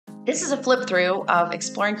This is a flip through of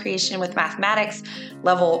Exploring Creation with Mathematics,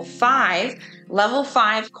 Level 5. Level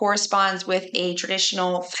 5 corresponds with a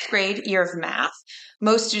traditional 5th grade year of math.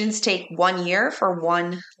 Most students take 1 year for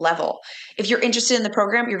one level. If you're interested in the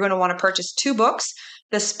program, you're going to want to purchase 2 books.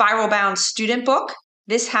 The Spiral Bound Student Book.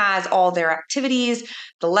 This has all their activities,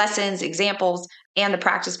 the lessons, examples, and the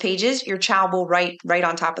practice pages. Your child will write right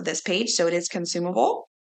on top of this page, so it is consumable.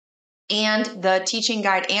 And the Teaching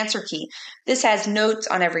Guide Answer Key. This has notes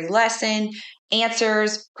on every lesson,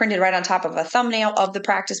 answers printed right on top of a thumbnail of the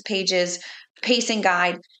practice pages, pacing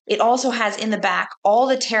guide. It also has in the back all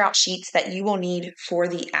the tear out sheets that you will need for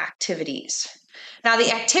the activities. Now,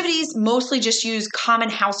 the activities mostly just use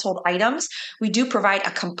common household items. We do provide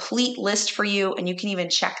a complete list for you, and you can even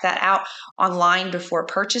check that out online before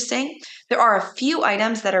purchasing. There are a few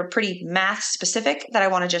items that are pretty math specific that I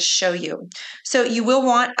want to just show you. So you will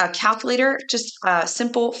want a calculator, just a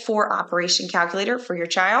simple 4 operation calculator for your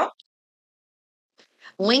child.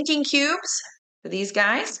 Linking cubes for these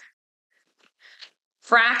guys.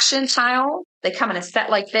 Fraction tile, they come in a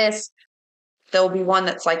set like this. There'll be one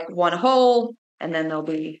that's like 1 whole, and then there'll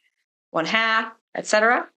be 1/2,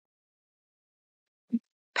 etc.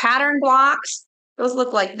 Pattern blocks, those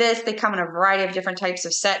look like this. They come in a variety of different types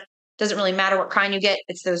of set. Doesn't really matter what kind you get.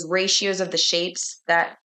 It's those ratios of the shapes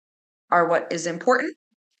that are what is important.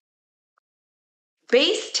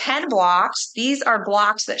 Base 10 blocks, these are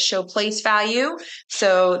blocks that show place value.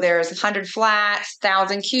 So there's 100 flats,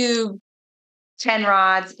 1,000 cube, 10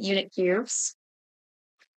 rods, unit cubes.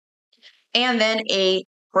 And then a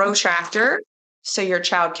protractor, so your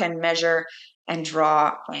child can measure and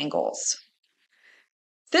draw angles.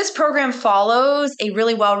 This program follows a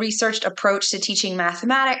really well-researched approach to teaching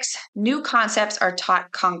mathematics. New concepts are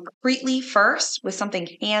taught concretely first with something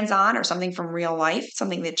hands-on or something from real life,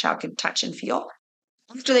 something the child can touch and feel.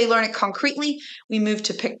 After they learn it concretely, we move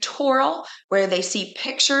to pictorial, where they see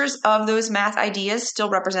pictures of those math ideas still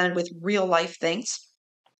represented with real life things.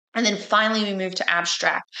 And then finally, we move to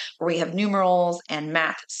abstract, where we have numerals and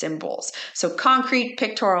math symbols. So concrete,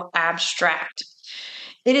 pictorial, abstract.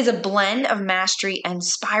 It is a blend of mastery and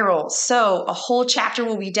spirals. So a whole chapter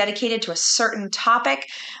will be dedicated to a certain topic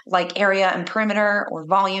like area and perimeter or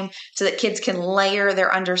volume so that kids can layer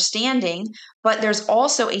their understanding. But there's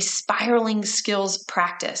also a spiraling skills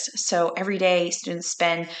practice. So every day students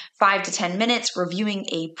spend 5 to 10 minutes reviewing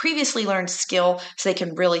a previously learned skill so they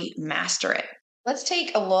can really master it. Let's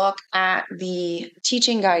take a look at the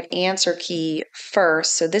Teaching Guide Answer Key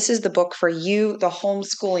first. So this is the book for you, the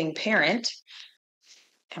homeschooling parent.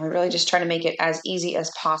 And we're really just trying to make it as easy as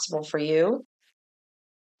possible for you.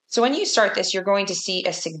 So when you start this, you're going to see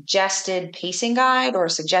a suggested pacing guide or a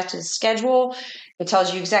suggested schedule. It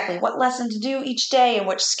tells you exactly what lesson to do each day and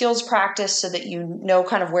which skills practice so that you know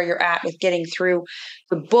kind of where you're at with getting through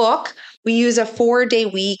the book. We use a 4-day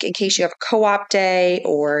week in case you have a co-op day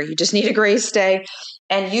or you just need a grace day.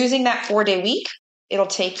 And using that 4-day week, it'll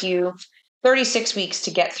take you 36 weeks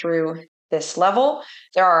to get through this level.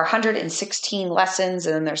 There are 116 lessons,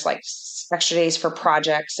 and then there's like extra days for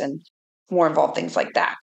projects and more involved things like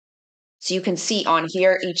that. So you can see on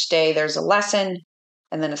here each day there's a lesson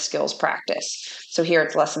and then a skills practice. So here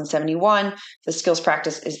it's lesson 71. The skills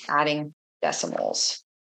practice is adding decimals.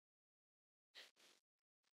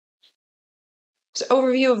 So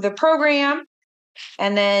overview of the program.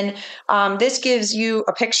 And then this gives you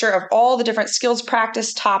a picture of all the different skills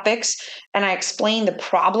practice topics. And I explain the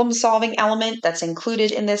problem solving element that's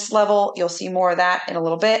included in this level. You'll see more of that in a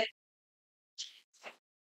little bit.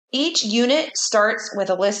 Each unit starts with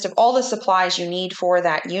a list of all the supplies you need for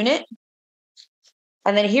that unit.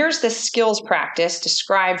 And then here's the skills practice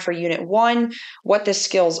described for unit 1, what the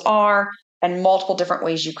skills are, and multiple different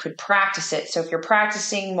ways you could practice it. So if you're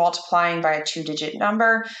practicing multiplying by a 2-digit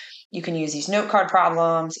number, you can use these note card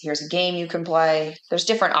problems. Here's a game you can play. There's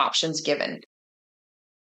different options given.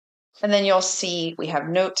 And then you'll see we have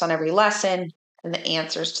notes on every lesson and the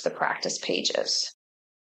answers to the practice pages.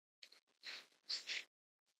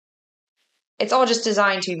 It's all just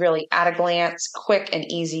designed to be really at a glance, quick and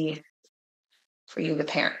easy for you, the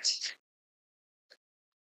parent.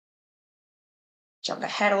 Jump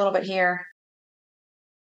ahead a little bit here.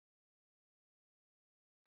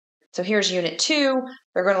 So here's unit 2.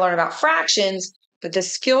 We're going to learn about fractions, but the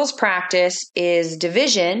skills practice is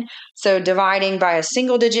division. So dividing by a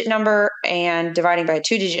single-digit number and dividing by a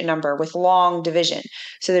 2-digit number with long division.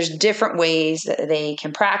 So there's different ways that they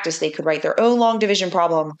can practice. They could write their own long division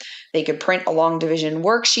problem. They could print a long division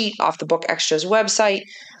worksheet off the Book Extras website.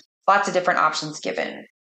 Lots of different options given.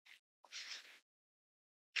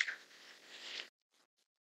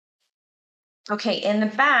 Okay, in the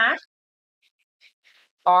back,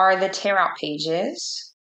 are the tear out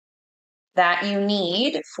pages that you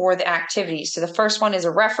need for the activities. So the first one is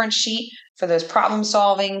a reference sheet for those problem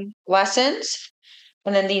solving lessons.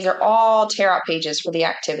 And then these are all tear out pages for the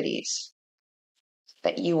activities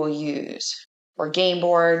that you will use, or game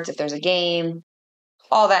boards if there's a game.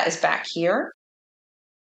 All that is back here.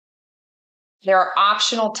 There are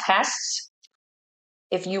optional tests.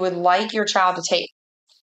 If you would like your child to take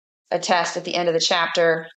a test at the end of the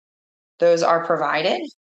chapter, those are provided.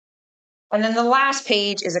 And then the last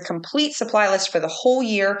page is a complete supply list for the whole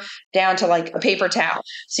year down to like a paper towel.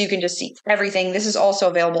 So you can just see everything. This is also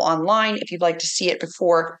available online if you'd like to see it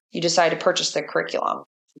before you decide to purchase the curriculum.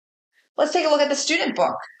 Let's take a look at the student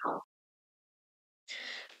book.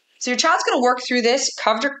 So your child's going to work through this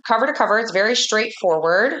cover to cover. It's very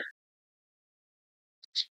straightforward.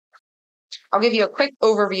 I'll give you a quick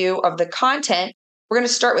overview of the content. We're going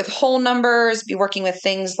to start with whole numbers, be working with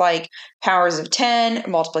things like powers of 10,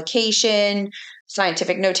 multiplication,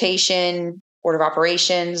 scientific notation, order of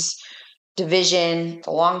operations, division.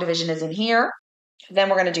 The long division is in here. Then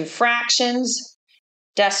we're going to do fractions,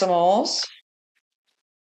 decimals,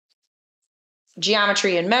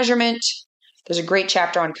 geometry and measurement. There's a great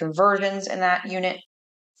chapter on conversions in that unit,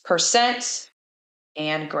 percents,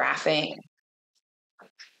 and graphing.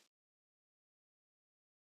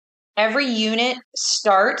 Every unit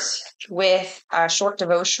starts with a short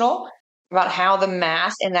devotional about how the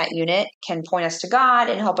math in that unit can point us to God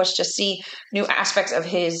and help us just see new aspects of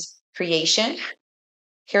His creation.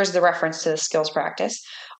 Here's the reference to the skills practice.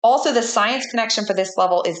 Also, the science connection for this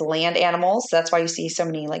level is land animals. That's why you see so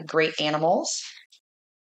many like great animals.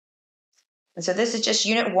 And so this is just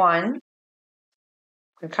unit 1.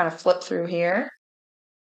 We kind of flip through here.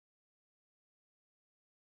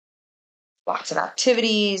 Lots of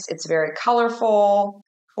activities. It's very colorful.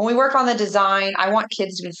 When we work on the design, I want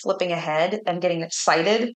kids to be flipping ahead and getting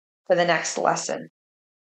excited for the next lesson.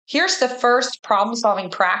 Here's the first problem-solving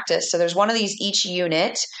practice. So there's one of these each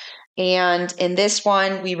unit. And in this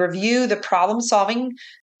one, we review the problem-solving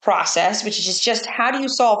process, which is just how do you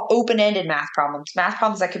solve open-ended math problems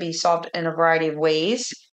that could be solved in a variety of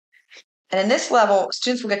ways. And in this level,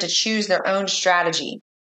 students will get to choose their own strategy.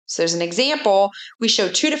 So there's an example. We show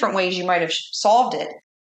 2 different ways you might have solved it.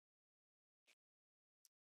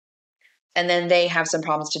 And then they have some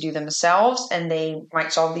problems to do themselves, and they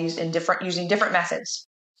might solve these using different methods.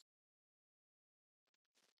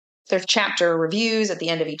 There's chapter reviews at the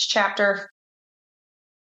end of each chapter.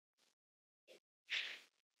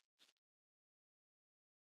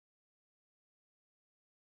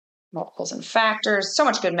 Multiples and factors. So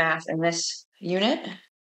much good math in this unit.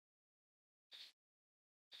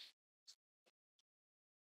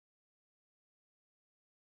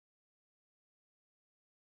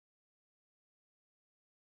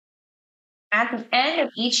 At the end of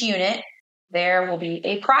each unit, there will be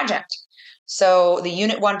a project. So the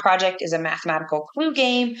Unit 1 project is a mathematical clue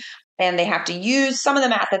game, and they have to use some of the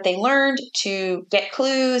math that they learned to get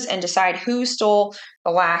clues and decide who stole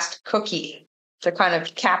the last cookie to kind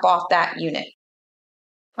of cap off that unit.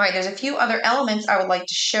 All right, there's a few other elements I would like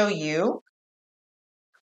to show you.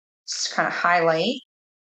 Just kind of highlight.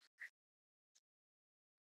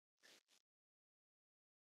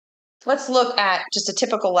 Let's look at just a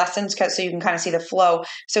typical lesson so you can kind of see the flow.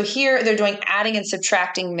 So here they're doing adding and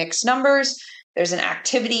subtracting mixed numbers. There's an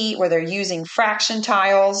activity where they're using fraction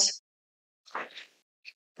tiles.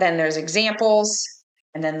 Then there's examples,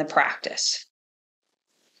 and then the practice.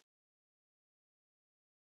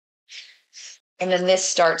 And then this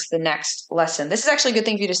starts the next lesson. This is actually a good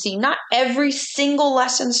thing for you to see. Not every single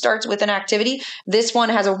lesson starts with an activity. This one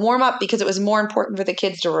has a warm-up because it was more important for the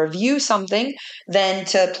kids to review something than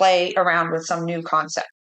to play around with some new concept.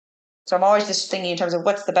 So I'm always just thinking in terms of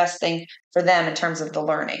what's the best thing for them in terms of the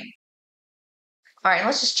learning. All right,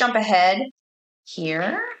 let's just jump ahead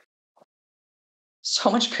here. So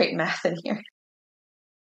much great math in here.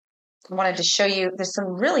 I wanted to show you, there's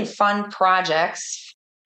some really fun projects.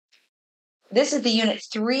 This is the Unit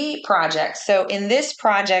 3 project. So in this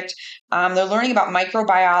project, they're learning about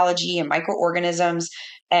microbiology and microorganisms,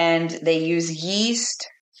 and they use yeast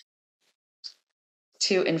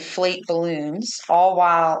to inflate balloons, all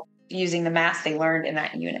while using the math they learned in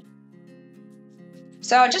that unit.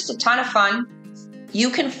 So just a ton of fun. You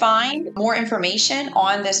can find more information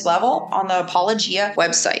on this level on the Apologia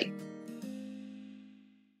website.